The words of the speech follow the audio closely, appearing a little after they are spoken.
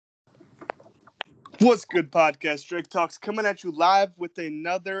What's good, podcast? Drake Talks coming at you live with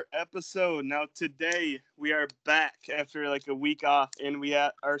another episode. Now, today we are back after like a week off, and we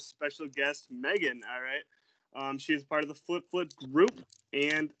have our special guest, Megan. All right, she's part of the Flip Flip group,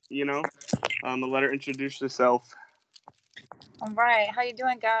 and I'll let her introduce herself. All right, how you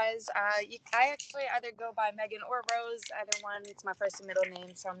doing, guys? I actually either go by Megan or Rose. Either one. It's my first and middle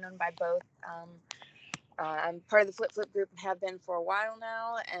name, so I'm known by both. I'm part of the Flip Flip group and have been for a while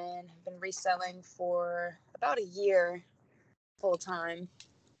now, and have been reselling for about a year full time.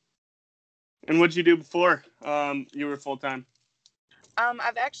 And what'd you do before you were full time?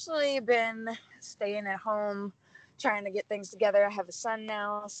 I've actually been staying at home, trying to get things together. I have a son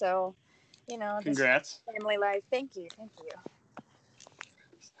now, so Congrats. Family life. Thank you.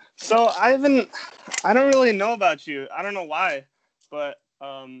 So I don't really know about you. I don't know why, but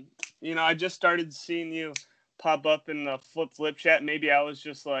I just started seeing you pop up in the Flip chat. Maybe I was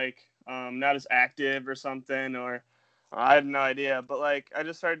just like not as active or something, or I have no idea. But like I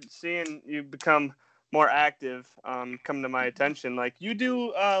just started seeing you become more active, come to my attention. Like you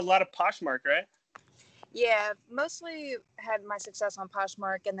do a lot of Poshmark, right? Yeah, mostly had my success on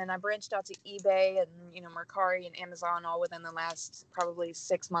Poshmark, and then I branched out to eBay and Mercari and Amazon all within the last probably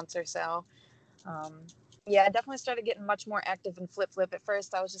 6 months or so. I definitely started getting much more active in Flip. At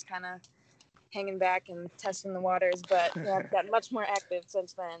first, I was just kind of hanging back and testing the waters, but I've gotten much more active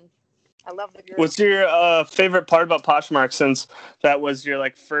since then. I love the group. What's your favorite part about Poshmark, since that was your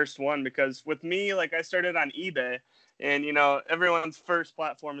like first one? Because with me, like I started on eBay. And, everyone's first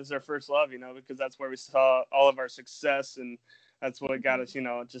platform is their first love, because that's where we saw all of our success. And that's what got us,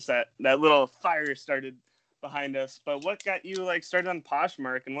 just that little fire started behind us. But what got you, like, started on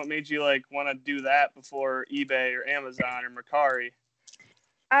Poshmark? And what made you, like, want to do that before eBay or Amazon or Mercari?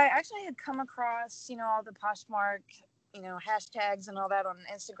 I actually had come across, all the Poshmark, hashtags and all that on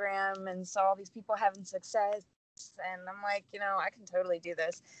Instagram, and saw all these people having success. And I'm like, I can totally do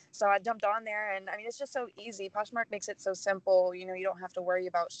this. So I jumped on there, and I mean, it's just so easy. Poshmark makes it so simple. You don't have to worry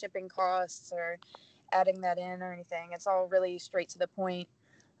about shipping costs or adding that in or anything. It's all really straight to the point.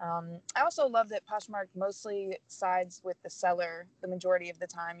 I also love that Poshmark mostly sides with the seller the majority of the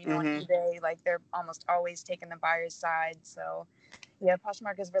time. On eBay, like they're almost always taking the buyer's side. So yeah,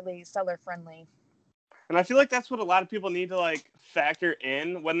 Poshmark is really seller friendly. And I feel like that's what a lot of people need to like factor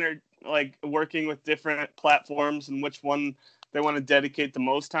in when they're like working with different platforms and which one they want to dedicate the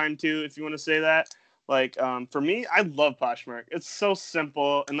most time to, if you want to say that. Like for me, I love Poshmark. It's so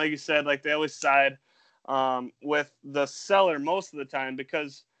simple, and like you said, like they always side with the seller most of the time,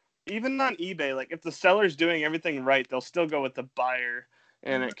 because even on eBay, like if the seller's doing everything right, they'll still go with the buyer,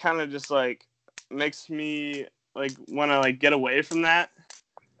 and it kind of just like makes me like want to like get away from that,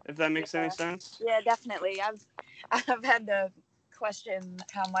 if that makes any sense. Yeah, definitely. I've had to question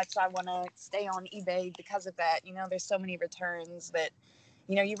how much I want to stay on eBay because of that. There's so many returns that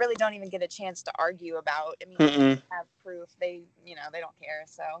you really don't even get a chance to argue about. I mean, you have proof. They don't care.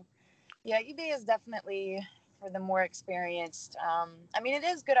 So yeah, eBay is definitely for the more experienced. I mean, it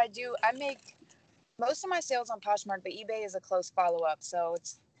is good. I make most of my sales on Poshmark, but eBay is a close follow-up, so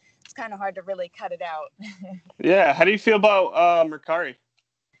it's kind of hard to really cut it out. Yeah. How do you feel about Mercari?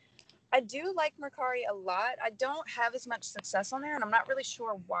 I do like Mercari a lot. I don't have as much success on there, and I'm not really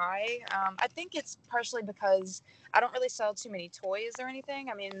sure why. I think it's partially because I don't really sell too many toys or anything.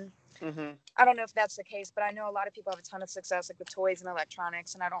 I mean, I don't know if that's the case, but I know a lot of people have a ton of success like with toys and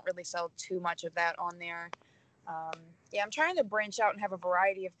electronics, and I don't really sell too much of that on there. I'm trying to branch out and have a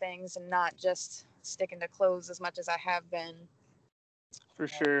variety of things and not just sticking to clothes as much as I have been. For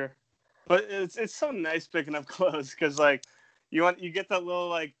sure. But it's so nice picking up clothes, because like you get that little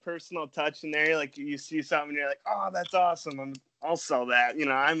like personal touch in there. Like you see something and you're like, oh, that's awesome. I'll sell that.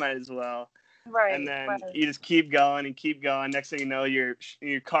 I might as well. Right. And then you just keep going and keep going. Next thing you know, your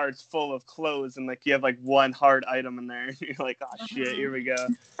cart's full of clothes, and like you have like one hard item in there. You're like, oh shit, here we go.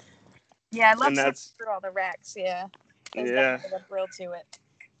 Yeah, I love to through all the racks. Yeah. There's definitely a thrill to it.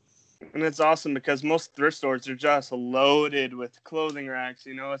 And it's awesome because most thrift stores are just loaded with clothing racks.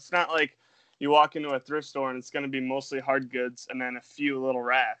 It's not like you walk into a thrift store and it's going to be mostly hard goods and then a few little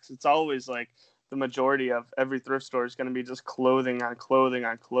racks. It's always like the majority of every thrift store is going to be just clothing on clothing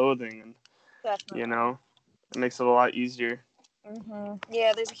on clothing. And, definitely. It makes it a lot easier.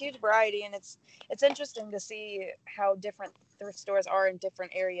 Yeah, there's a huge variety, and it's interesting to see how different thrift stores are in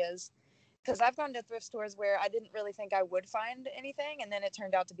different areas. Because I've gone to thrift stores where I didn't really think I would find anything, and then it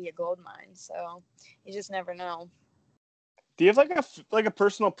turned out to be a gold mine. So you just never know. Do you have like a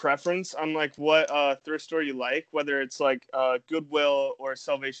personal preference on like what thrift store you like, whether it's like Goodwill or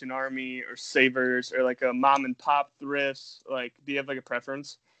Salvation Army or Savers or like a mom and pop thrifts? Like, do you have like a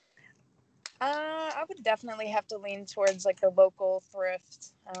preference? I would definitely have to lean towards like the local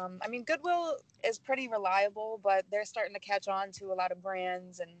thrift. I mean, Goodwill is pretty reliable, but they're starting to catch on to a lot of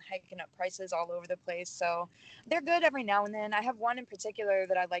brands and hiking up prices all over the place. So they're good every now and then. I have one in particular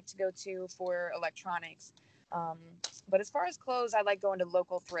that I like to go to for electronics. Um, but as far as clothes, I like going to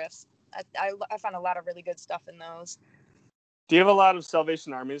local thrifts. I found a lot of really good stuff in those. Do you have a lot of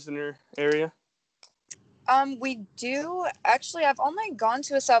Salvation Armies in your area? We do. Actually, I've only gone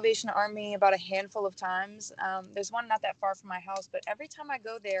to a Salvation Army about a handful of times. There's one not that far from my house, but every time I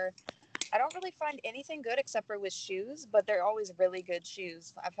go there, I don't really find anything good except for with shoes, but they're always really good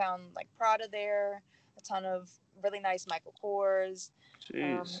shoes. I found like Prada there, a ton of really nice Michael Kors.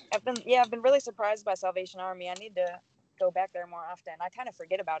 Jeez. I've been really surprised by Salvation Army. I need to go back there more often. I kind of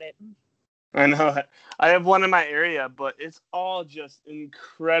forget about it. I know. I have one in my area, but it's all just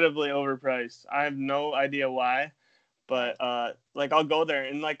incredibly overpriced. I have no idea why, but like I'll go there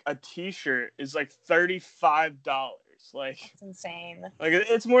and like a t-shirt is like $35. Like It's insane.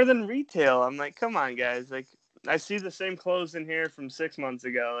 it's more than retail. I'm like, come on, guys. Like I see the same clothes in here from 6 months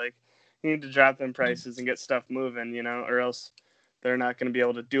ago. Like you need to drop them prices and get stuff moving, or else they're not going to be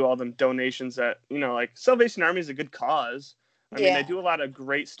able to do all them donations that like Salvation Army is a good cause. I mean, they Yeah. do a lot of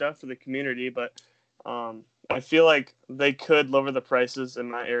great stuff for the community, but I feel like they could lower the prices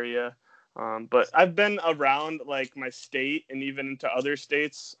in my area. But I've been around like my state and even into other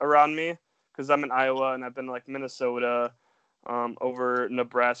states around me because I'm in Iowa and I've been like Minnesota, over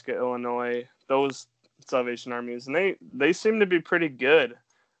Nebraska, Illinois, those Salvation Armies, and they seem to be pretty good.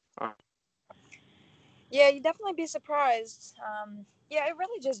 Yeah, you'd definitely be surprised. Yeah, it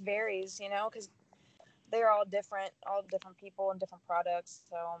really just varies, because they're all different people and different products.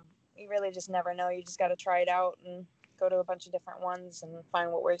 So you really just never know. You just got to try it out and go to a bunch of different ones and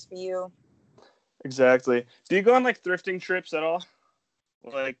find what works for you. Exactly. Do you go on like thrifting trips at all?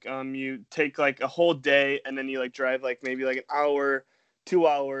 Like you take like a whole day and then you like drive like maybe like an hour, 2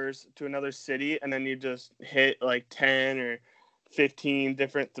 hours to another city and then you just hit like 10 or 15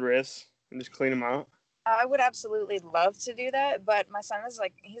 different thrifts and just clean them out? I would absolutely love to do that, but my son is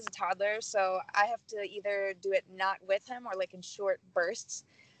like, he's a toddler, so I have to either do it not with him or like in short bursts.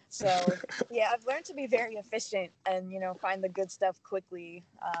 So yeah, I've learned to be very efficient and, find the good stuff quickly.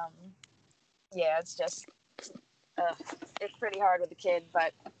 Yeah, it's just, uh, it's pretty hard with a kid,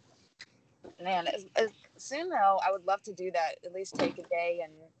 but man, as soon though, I would love to do that. At least take a day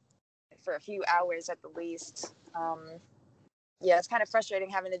and for a few hours at the least. Yeah, it's kind of frustrating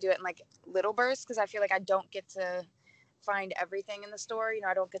having to do it in like little bursts because I feel like I don't get to find everything in the store.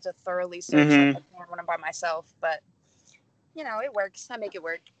 I don't get to thoroughly search like Mm-hmm. I can when I'm by myself. But it works. I make it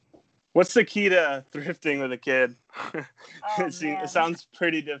work. What's the key to thrifting with a kid? Oh It man, sounds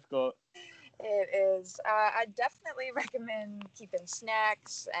pretty difficult. it is. I definitely recommend keeping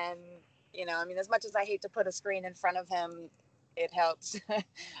snacks and I mean, as much as I hate to put a screen in front of him, it helps.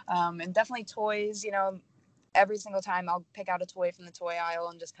 And definitely toys. Every single time I'll pick out a toy from the toy aisle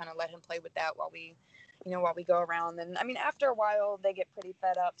and just kind of let him play with that while we go around. And I mean, after a while, they get pretty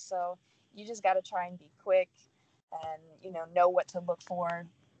fed up. So you just got to try and be quick and, know what to look for.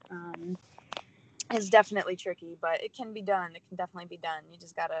 Um, it's definitely tricky, but it can be done. It can definitely be done. You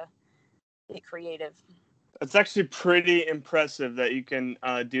just got to be creative. It's actually pretty impressive that you can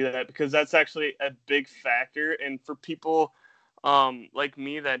do that because that's actually a big factor. And for people like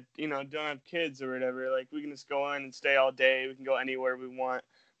me that don't have kids or whatever, like we can just go in and stay all day. We can go anywhere we want.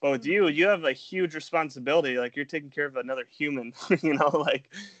 But with you have a huge responsibility. Like you're taking care of another human. Like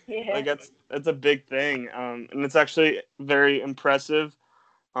Yeah. that's a big thing. And it's actually very impressive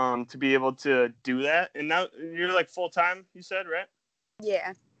to be able to do that. And now you're like full time. You said, right?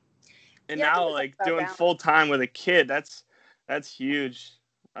 Yeah. And Yeah, I think now it's all like about doing balance. full time with a kid, that's huge.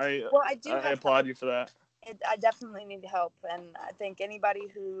 I Well, I do I have applaud you for that. I definitely need help, and I think anybody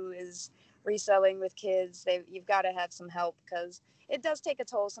who is reselling with kids, you've got to have some help because it does take a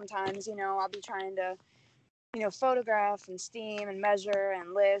toll sometimes. I'll be trying to photograph and steam and measure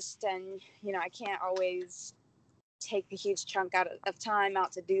and list, and I can't always take a huge chunk out of time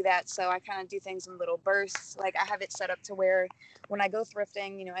out to do that. So I kind of do things in little bursts. Like I have it set up to where when I go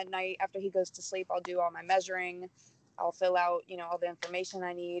thrifting, at night after he goes to sleep, I'll do all my measuring. I'll fill out, all the information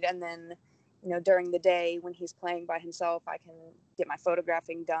I need. And then, during the day when he's playing by himself, I can get my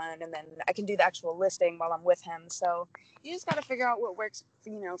photographing done and then I can do the actual listing while I'm with him. So you just got to figure out what works,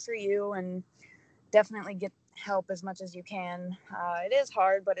 for you and definitely get help as much as you can. It is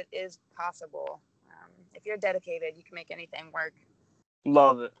hard, but it is possible. If you're dedicated, you can make anything work.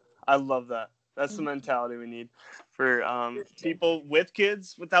 Love it. I love that. That's the Mhm. mentality we need for people with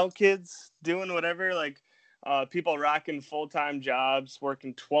kids, without kids, doing whatever. Like people rocking full-time jobs,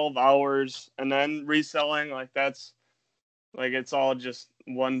 working 12 hours, and then reselling. Like that's like it's all just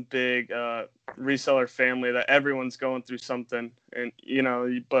one big reseller family that everyone's going through something, and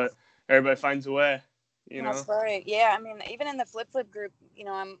but everybody finds a way. That's right. Yeah, I mean, even in the flip group,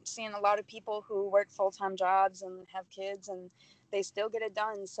 I'm seeing a lot of people who work full-time jobs and have kids, and they still get it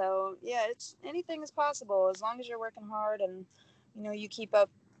done. So yeah, it's anything is possible as long as you're working hard and you keep up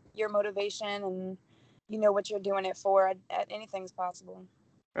your motivation and you know what you're doing it for. Anything's possible.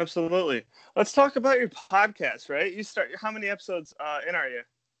 Absolutely. Let's talk about your podcast, right? How many episodes in are you?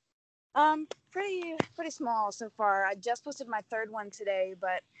 Pretty small so far. I just posted my third one today,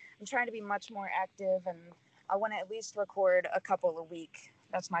 but I'm trying to be much more active, and I want to at least record a couple a week.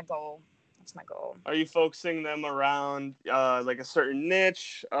 That's my goal. Are you focusing them around like a certain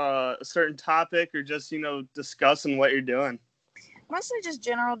niche, a certain topic, or just discussing what you're doing? Mostly just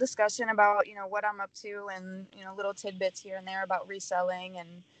general discussion about what I'm up to, and little tidbits here and there about reselling,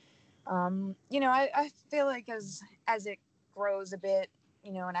 and I feel like as it grows a bit,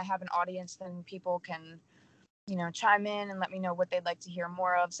 and I have an audience, then people can chime in and let me know what they'd like to hear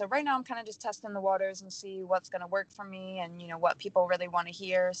more of. So right now I'm kind of just testing the waters and see what's going to work for me and what people really want to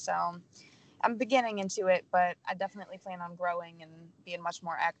hear. So I'm beginning into it, but I definitely plan on growing and being much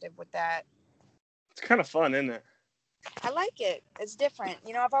more active with that. It's kind of fun, isn't it? I like it. It's different.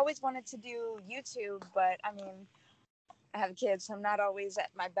 I've always wanted to do YouTube, but I mean, I have kids, so I'm not always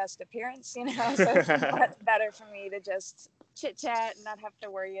at my best appearance, so it's much better for me to just chit chat and not have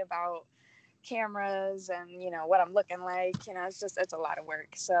to worry about cameras and what I'm looking like. It's a lot of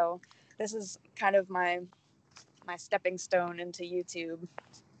work. So this is kind of my stepping stone into YouTube.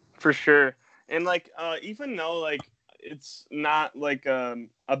 For sure. And even though it's not like a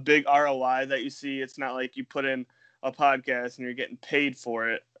big ROI that you see, it's not like you put in a podcast and you're getting paid for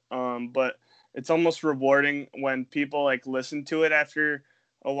it. But it's almost rewarding when people listen to it after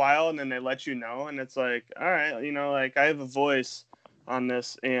a while and then they let you know, and it's like, all right, I have a voice on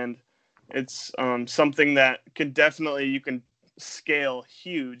this, and it's something that you can scale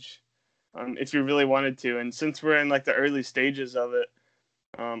huge if you really wanted to. And since we're in the early stages of it,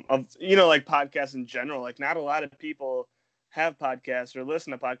 podcasts in general, not a lot of people have podcasts or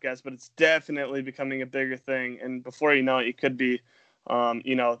listen to podcasts, but it's definitely becoming a bigger thing. And before you know it, you could be,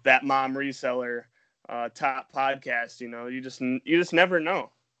 that mom reseller top podcast. You just never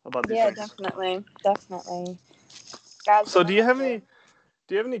know about these things. Definitely. So do you have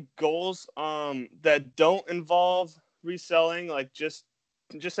any goals that don't involve reselling, just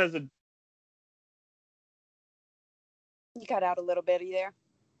as a... You cut out a little bit there.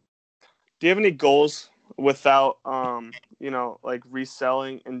 Do you have any goals without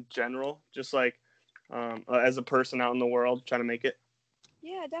reselling in general, just as a person out in the world trying to make it?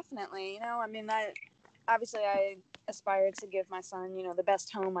 Yeah, definitely. I mean, obviously I aspire to give my son the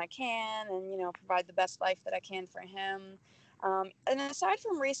best home I can, and provide the best life that I can for him. And aside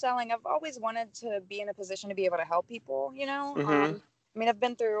from reselling, I've always wanted to be in a position to be able to help people. Mm-hmm. I mean, I've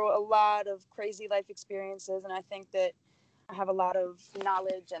been through a lot of crazy life experiences, and I think that I have a lot of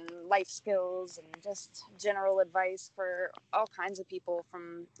knowledge and life skills and just general advice for all kinds of people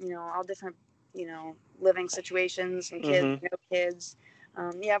from, all different, living situations and kids, Mm-hmm. no kids.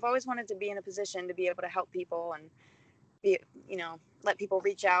 I've always wanted to be in a position to be able to help people and be, let people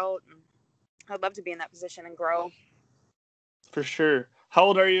reach out. And I'd love to be in that position and grow. For sure. How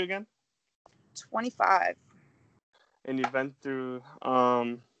old are you again? 25. And you've been through,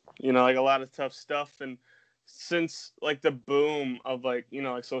 a lot of tough stuff. And since the boom of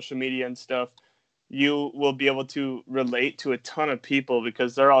social media and stuff, you will be able to relate to a ton of people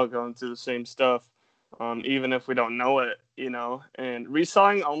because they're all going through the same stuff, even if we don't know it. And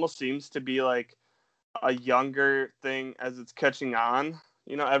reselling almost seems to be a younger thing as it's catching on.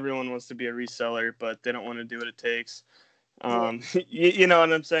 Everyone wants to be a reseller, but they don't want to do what it takes. Yeah. You know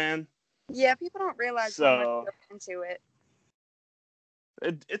what I'm saying? Yeah, people don't realize how much goes into it.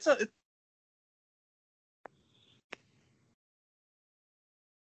 It's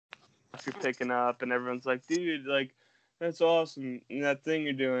you're picking up, and everyone's like, dude, that's awesome, and that thing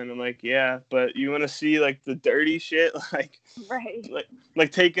you're doing. I'm like, yeah, but you want to see the dirty shit, right,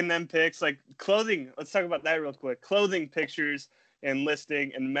 taking them pics, clothing. Let's talk about that real quick. Clothing pictures and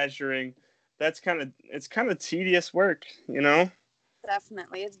listing and measuring. It's kind of tedious work.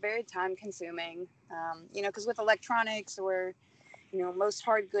 Definitely, it's very time consuming. Because with electronics or most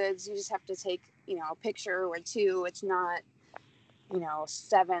hard goods, you just have to take a picture or two. It's not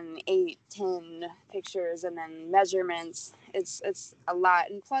 7, 8, 10 pictures and then measurements. It's a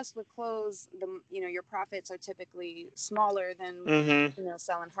lot. And plus with clothes, your profits are typically smaller than Mm-hmm.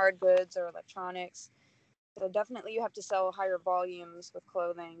 selling hard goods or electronics. So definitely you have to sell higher volumes with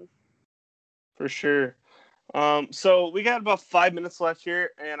clothing. For sure. So we got about 5 minutes left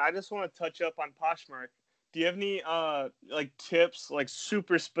here, and I just want to touch up on Poshmark. Do you have any like tips, like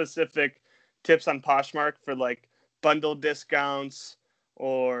super specific tips on Poshmark for like bundle discounts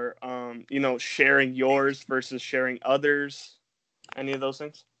or sharing yours versus sharing others? Any of those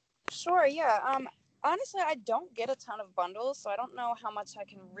things? Sure, yeah. Honestly, I don't get a ton of bundles, so I don't know how much I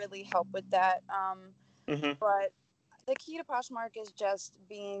can really help with that. Mm-hmm. But the key to Poshmark is just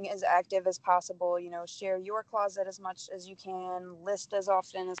being as active as possible. Share your closet as much as you can, list as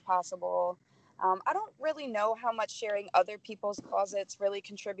often as possible. I don't really know how much sharing other people's closets really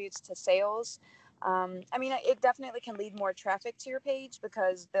contributes to sales. I mean, it definitely can lead more traffic to your page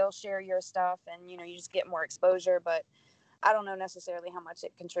because they'll share your stuff and, you just get more exposure. But I don't know necessarily how much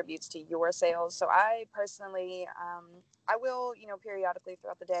it contributes to your sales. So I personally, I will, periodically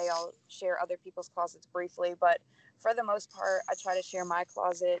throughout the day, I'll share other people's closets briefly. But for the most part, I try to share my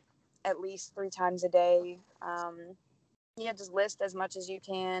closet at least 3 times a day. Yeah, just list as much as you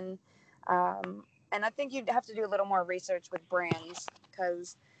can. And I think you'd have to do a little more research with brands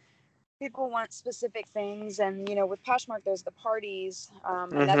because people want specific things, and with Poshmark there's the parties,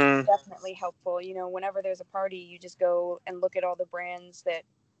 and that's Mm-hmm. definitely helpful. Whenever there's a party, you just go and look at all the brands that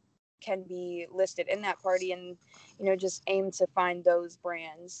can be listed in that party, and just aim to find those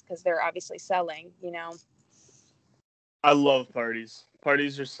brands because they're obviously selling. I love parties.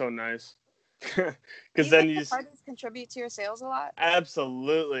 Parties are so nice. Do Because you then think you the parties contribute to your sales a lot?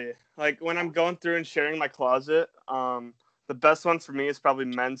 absolutely, like when I'm going through and sharing my closet, the best one for me is probably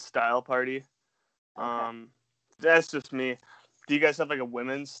men's style party. Okay. Um, that's just me. Do you guys have like a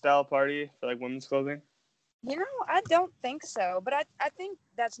women's style party for like women's clothing? I don't think so, but I think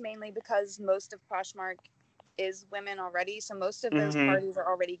that's mainly because most of Poshmark is women already, so most of those Mm-hmm. parties are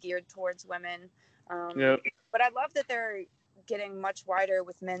already geared towards women. Um, Yep. but I love that they're getting much wider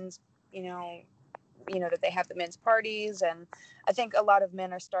with men's, that they have the men's parties, and I think a lot of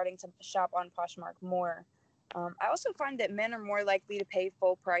men are starting to shop on Poshmark more. I also find that men are more likely to pay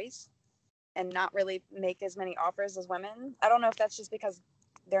full price and not really make as many offers as women. I don't know if that's just because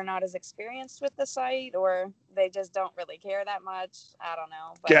they're not as experienced with the site or they just don't really care that much. I don't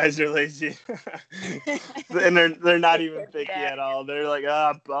know, but Guys are lazy, and they're not it even could be picky that. at all. They're like,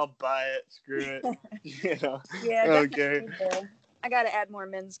 ah, I'll buy it. Screw it. Yeah, I don't definitely care. need to. I got to add more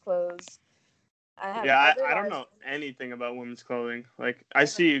men's clothes. Yeah, I I don't realized. know anything about women's clothing. Like, I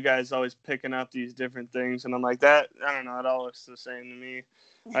see you guys always picking up these different things, and I'm like, that, I don't know, it all looks the same to me.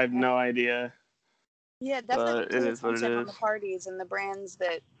 I have no idea, Yeah, definitely but it pay is what it attention on the is. parties and the brands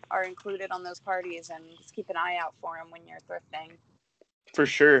that are included on those parties, and just keep an eye out for them when you're thrifting. For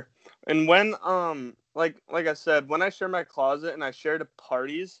sure. And when, like I said, when I share my closet and I share to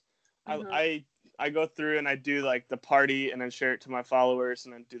parties, I, Hmm. I, I go through and I do like the party and then share it to my followers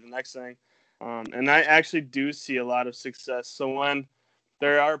and then do the next thing. And I actually do see a lot of success. So when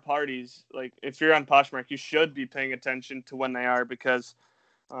there are parties, like if you're on Poshmark, you should be paying attention to when they are because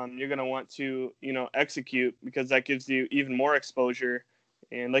you're going to want to, execute because that gives you even more exposure.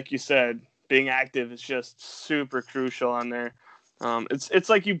 And like you said, being active is just super crucial on there. It's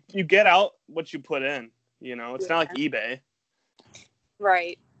like you get out what you put in. It's not like Yeah, eBay.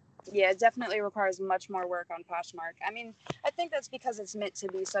 right. Yeah, it definitely requires much more work on Poshmark. I mean, I think that's because it's meant to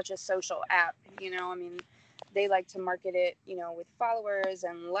be such a social app. I mean, they like to market it, with followers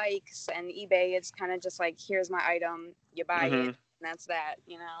and likes, and eBay, it's kind of just like, here's my item, you buy it, Hmm. and that's that.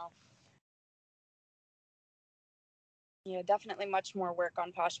 Yeah, definitely much more work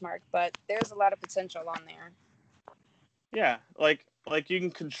on Poshmark, but there's a lot of potential on there. Yeah, like you can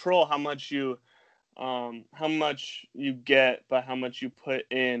control how much you get by how much you put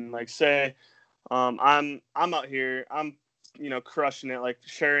in. Like say, I'm out here, I'm crushing it, like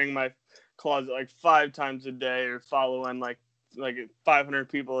sharing my closet like 5 times a day or following like 500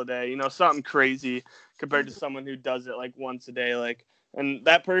 people a day. Something crazy compared to Mhm. someone who does it like once a day. Like, and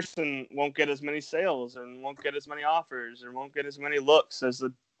that person won't get as many sales and won't get as many offers or won't get as many looks as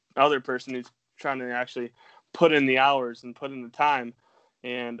the other person who's trying to actually put in the hours and put in the time.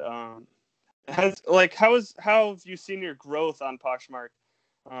 And how have you seen your growth on Poshmark?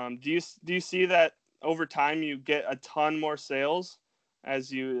 Do you see that over time you get a ton more sales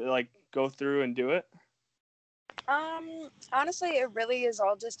as you like go through and do it? Honestly, it really is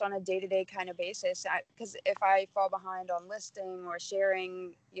all just on a day-to-day kind of basis. Because if I fall behind on listing or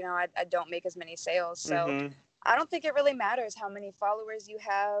sharing, I don't make as many sales. So Mm-hmm. I don't think it really matters how many followers you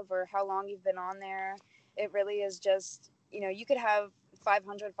have or how long you've been on there. It really is just, you could have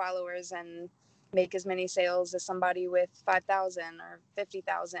 500 followers and make as many sales as somebody with 5,000 or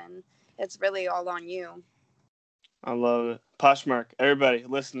 50,000. It's really all on you. I love it. Poshmark. Everybody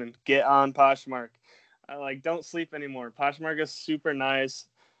listening, get on Poshmark. Don't sleep anymore. Poshmark is super nice.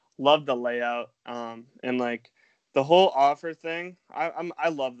 Love the layout. And like the whole offer thing. I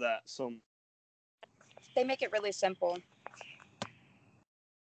love that. So They make it really simple.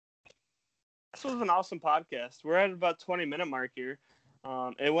 this was an awesome podcast. We're at about 20-minute mark here.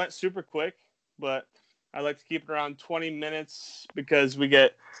 It went super quick, but I like to keep it around 20 minutes because we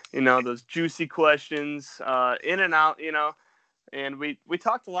get, those juicy questions in and out, And we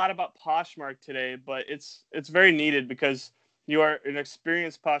talked a lot about Poshmark today, but it's very needed because you are an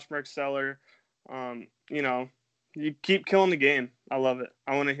experienced Poshmark seller. You keep killing the game. I love it.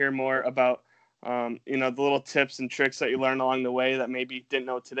 I want to hear more about the little tips and tricks that you learned along the way that maybe you didn't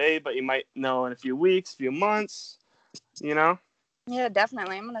know today, but you might know in a few weeks, few months, Yeah,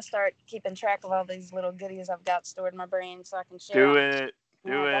 definitely. I'm gonna start keeping track of all these little goodies I've got stored in my brain so I can share Do them. it.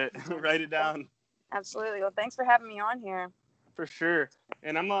 Do Yeah, it. definitely. Write it down. Absolutely. Well, thanks for having me on here. For sure.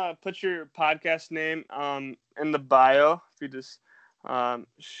 And I'm going to put your podcast name in the bio if you just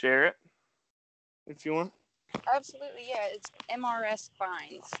share it if you want. Absolutely, yeah. It's MRS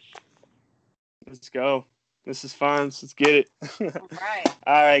Finds. Let's go. This is fun. So let's get it. All right.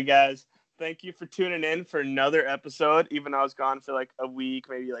 All right, guys. Thank you for tuning in for another episode, even though I was gone for like a week,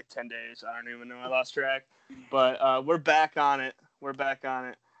 maybe like 10 days. I don't even know. I lost track. But we're back on it. We're back on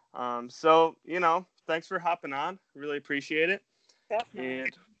it. So, thanks for hopping on. Really appreciate it. Definitely.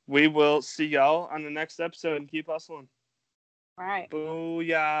 And we will see y'all on the next episode and keep hustling. All right.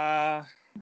 Booyah.